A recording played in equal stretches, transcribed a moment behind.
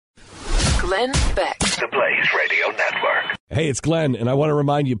Glenn Beck. The Blaze Radio Network. Hey, it's Glenn, and I want to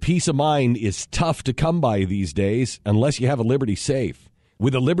remind you, peace of mind is tough to come by these days unless you have a Liberty Safe.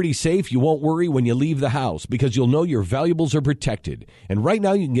 With a Liberty Safe, you won't worry when you leave the house because you'll know your valuables are protected. And right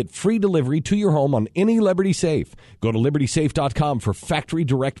now, you can get free delivery to your home on any Liberty Safe. Go to LibertySafe.com for factory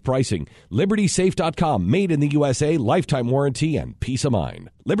direct pricing. LibertySafe.com, made in the USA, lifetime warranty, and peace of mind.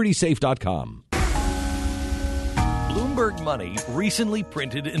 LibertySafe.com. Bloomberg Money recently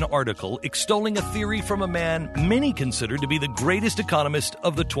printed an article extolling a theory from a man many consider to be the greatest economist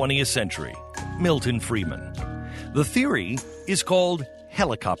of the 20th century, Milton Friedman. The theory is called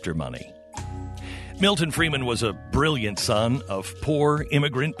helicopter money. Milton Friedman was a brilliant son of poor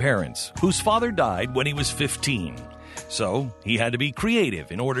immigrant parents whose father died when he was 15. So he had to be creative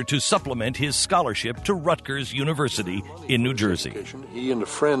in order to supplement his scholarship to Rutgers University in New Jersey. He and a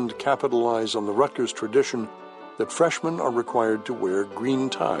friend capitalize on the Rutgers tradition that freshmen are required to wear green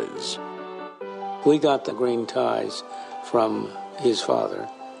ties. We got the green ties from his father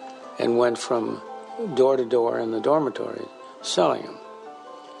and went from door to door in the dormitory selling them.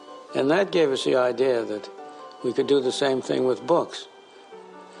 And that gave us the idea that we could do the same thing with books.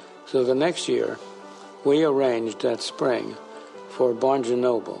 So the next year, we arranged that spring for Barnes &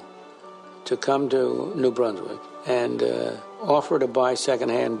 Noble to come to New Brunswick and offer to buy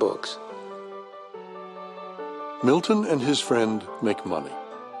secondhand books. Milton and his friend make money,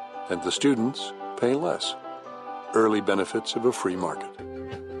 and the students pay less. Early benefits of a free market.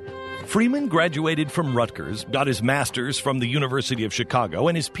 Friedman graduated from Rutgers, got his master's from the University of Chicago,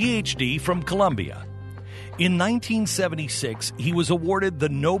 and his Ph.D. from Columbia. In 1976, he was awarded the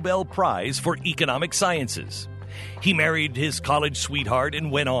Nobel Prize for Economic Sciences. He married his college sweetheart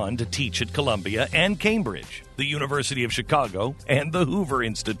and went on to teach at Columbia and Cambridge, the University of Chicago, and the Hoover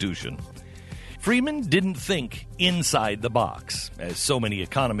Institution. Friedman didn't think inside the box, as so many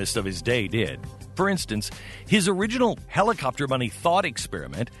economists of his day did. For instance, his original helicopter money thought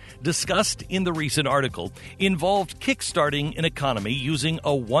experiment, discussed in the recent article, involved kickstarting an economy using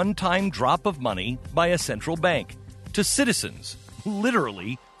a one-time drop of money by a central bank to citizens,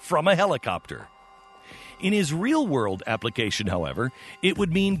 literally from a helicopter. In his real-world application, however, it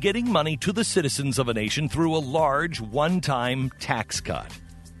would mean getting money to the citizens of a nation through a large one-time tax cut.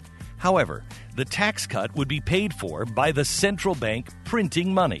 However, the tax cut would be paid for by the central bank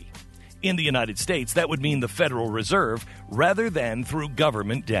printing money. In the United States, that would mean the Federal Reserve rather than through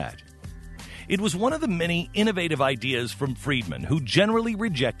government debt. It was one of the many innovative ideas from Friedman, who generally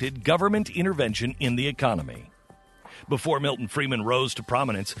rejected government intervention in the economy. Before Milton Friedman rose to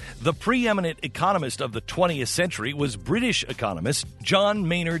prominence, the preeminent economist of the 20th century was British economist John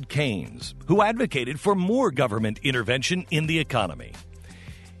Maynard Keynes, who advocated for more government intervention in the economy.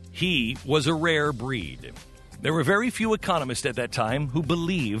 He was a rare breed. There were very few economists at that time who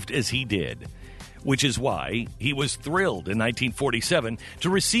believed as he did, which is why he was thrilled in 1947 to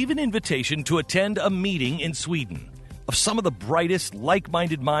receive an invitation to attend a meeting in Sweden of some of the brightest,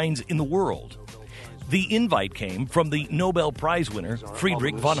 like-minded minds in the world. The invite came from the Nobel Prize winner,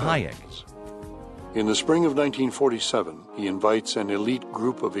 Friedrich von Hayek. In the spring of 1947, he invites an elite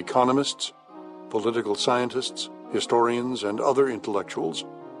group of economists, political scientists, historians, and other intellectuals,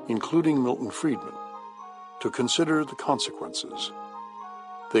 including Milton Friedman, to consider the consequences.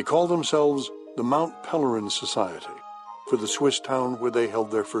 They call themselves the Mount Pelerin Society for the Swiss town where they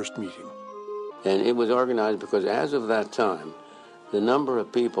held their first meeting. And it was organized because as of that time, the number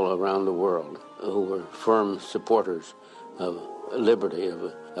of people around the world who were firm supporters of liberty,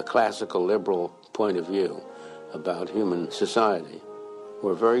 of a classical liberal point of view about human society,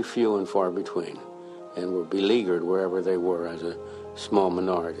 were very few and far between, and were beleaguered wherever they were as a small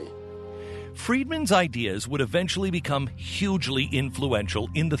minority. Friedman's ideas would eventually become hugely influential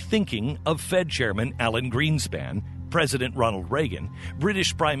in the thinking of Fed Chairman Alan Greenspan, President Ronald Reagan,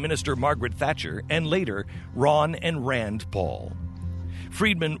 British Prime Minister Margaret Thatcher, and later Ron and Rand Paul.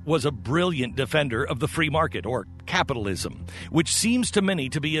 Friedman was a brilliant defender of the free market, or capitalism, which seems to many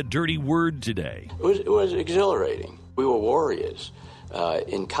to be a dirty word today. It was exhilarating. We were warriors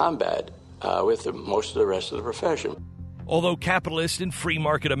in combat with most of the rest of the profession. Although capitalist and free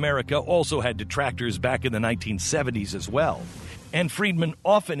market America also had detractors back in the 1970s as well, and Friedman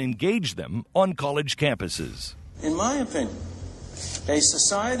often engaged them on college campuses. In my opinion, a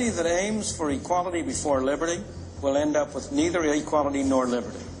society that aims for equality before liberty will end up with neither equality nor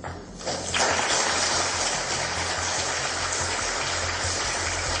liberty.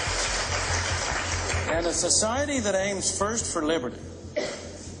 And a society that aims first for liberty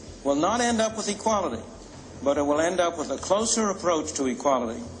will not end up with equality, but it will end up with a closer approach to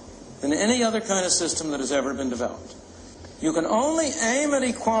equality than any other kind of system that has ever been developed. You can only aim at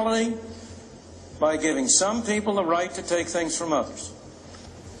equality by giving some people the right to take things from others.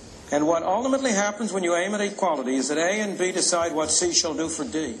 And what ultimately happens when you aim at equality is that A and B decide what C shall do for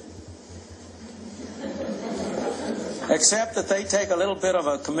D. Except that they take a little bit of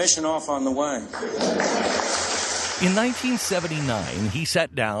a commission off on the way. In 1979, he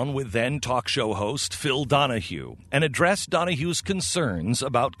sat down with then talk show host Phil Donahue and addressed Donahue's concerns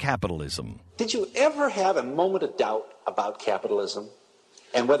about capitalism. Did you ever have a moment of doubt about capitalism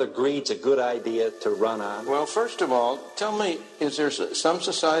and whether greed's a good idea to run on? Well, first of all, tell me, is there some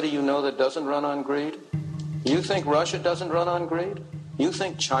society you know that doesn't run on greed? You think Russia doesn't run on greed? You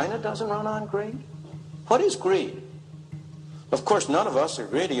think China doesn't run on greed? What is greed? Of course, none of us are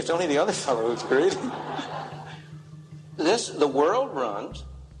greedy. It's only the other fellow who's greedy. The world runs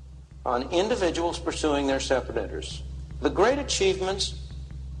on individuals pursuing their separate interests. The great achievements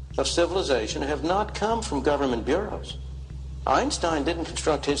of civilization have not come from government bureaus. Einstein didn't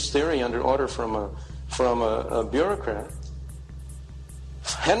construct his theory under order from a bureaucrat.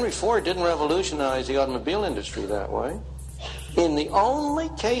 Henry Ford didn't revolutionize the automobile industry that way. In the only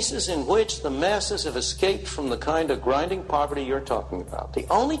cases in which the masses have escaped from the kind of grinding poverty you're talking about, the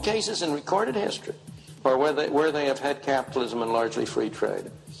only cases in recorded history are where they have had capitalism and largely free trade.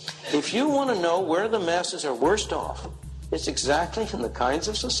 If you want to know where the masses are worst off, it's exactly in the kinds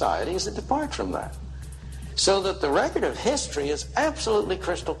of societies that depart from that. So that the record of history is absolutely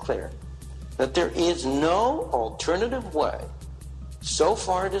crystal clear that there is no alternative way so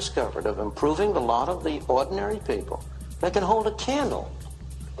far discovered of improving the lot of the ordinary people that can hold a candle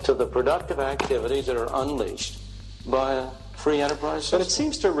to the productive activities that are unleashed by a free enterprise system. But it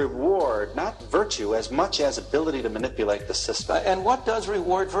seems to reward not virtue as much as ability to manipulate the system. And what does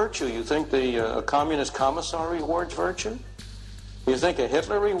reward virtue? You think a communist commissar rewards virtue? You think a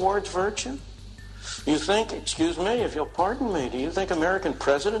Hitler rewards virtue? You think, excuse me, if you'll pardon me, do you think American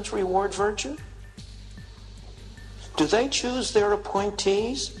presidents reward virtue? Do they choose their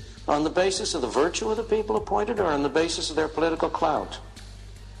appointees on the basis of the virtue of the people appointed or on the basis of their political clout?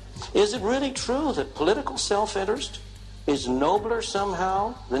 Is it really true that political self-interest is nobler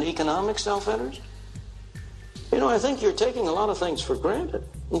somehow than economic self-interest? You know, I think you're taking a lot of things for granted.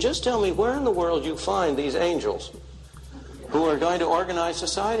 And just tell me where in the world you find these angels who are going to organize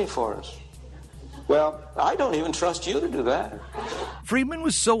society for us. Well, I don't even trust you to do that. Friedman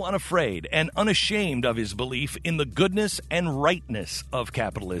was so unafraid and unashamed of his belief in the goodness and rightness of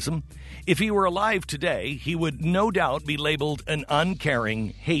capitalism. If he were alive today, he would no doubt be labeled an uncaring,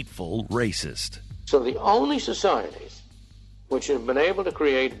 hateful racist. So the only societies which have been able to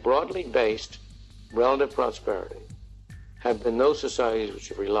create broadly based relative prosperity have been those societies which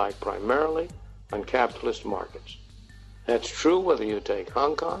have relied primarily on capitalist markets. That's true whether you take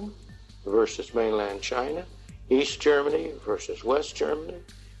Hong Kong versus mainland China, East Germany versus West Germany,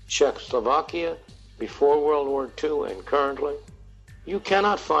 Czechoslovakia before World War II and currently. You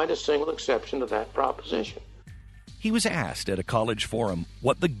cannot find a single exception to that proposition. He was asked at a college forum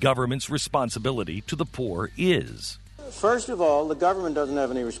what the government's responsibility to the poor is. First of all, the government doesn't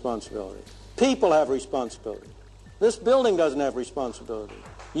have any responsibility. People have responsibility. This building doesn't have responsibility.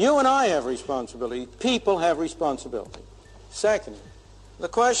 You and I have responsibility. People have responsibility. Second, the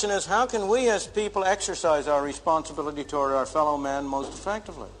question is, how can we as people exercise our responsibility toward our fellow man most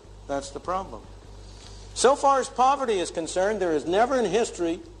effectively? That's the problem. So far as poverty is concerned, there has never in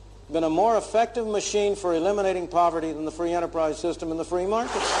history been a more effective machine for eliminating poverty than the free enterprise system and the free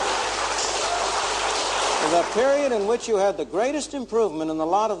market. The period in which you had the greatest improvement in the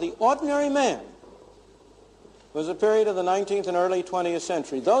lot of the ordinary man was the period of the 19th and early 20th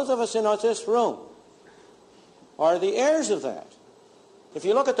century. Those of us in this room are the heirs of that. If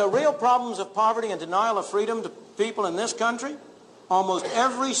you look at the real problems of poverty and denial of freedom to people in this country, almost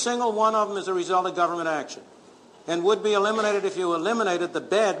every single one of them is a result of government action and would be eliminated if you eliminated the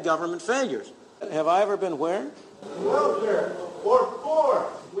bad government failures. Have I ever been where? Welfare or poor.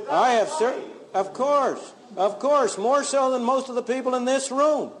 I have, sir. Of course, more so than most of the people in this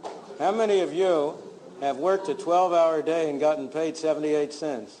room. How many of you have worked a 12-hour day and gotten paid 78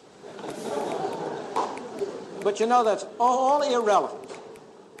 cents? But you know, that's all irrelevant.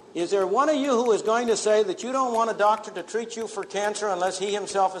 Is there one of you who is going to say that you don't want a doctor to treat you for cancer unless he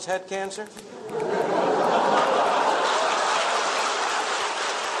himself has had cancer?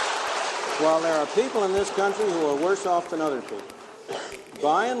 Well, there are people in this country who are worse off than other people.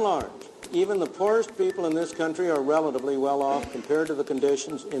 By and large, even the poorest people in this country are relatively well off compared to the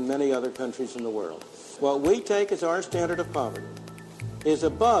conditions in many other countries in the world. What we take as our standard of poverty is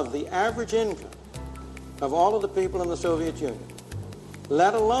above the average income of all of the people in the Soviet Union,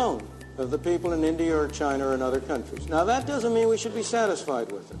 let alone of the people in India or China or in other countries. Now, that doesn't mean we should be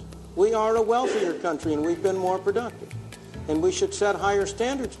satisfied with it. We are a wealthier country and we've been more productive. And we should set higher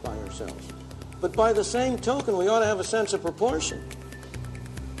standards by ourselves. But by the same token, we ought to have a sense of proportion.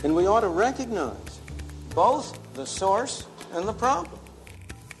 And we ought to recognize both the source and the problem.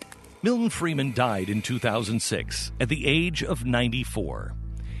 Milton Friedman died in 2006 at the age of 94.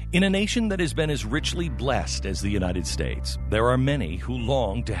 In a nation that has been as richly blessed as the United States, there are many who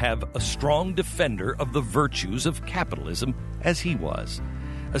long to have a strong defender of the virtues of capitalism as he was,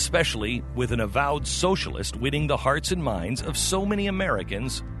 especially with an avowed socialist winning the hearts and minds of so many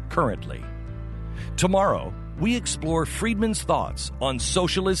Americans currently. Tomorrow, we explore Friedman's thoughts on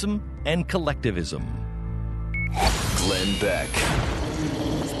socialism and collectivism. Glenn Beck.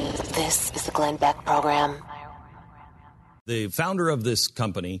 This is the Glenn Beck Program. The founder of this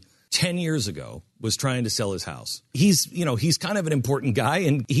company 10 years ago was trying to sell his house. He's kind of an important guy.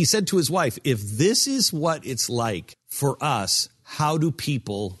 And he said to his wife, if this is what it's like for us, how do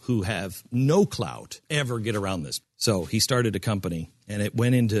people who have no clout ever get around this? So he started a company and it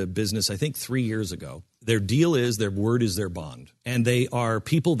went into business, I think 3 years ago. Their deal is their word is their bond. And they are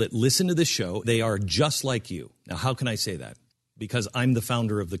people that listen to this show. They are just like you. Now, how can I say that? Because I'm the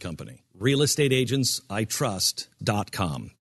founder of the company. realestateagentsitrust.com.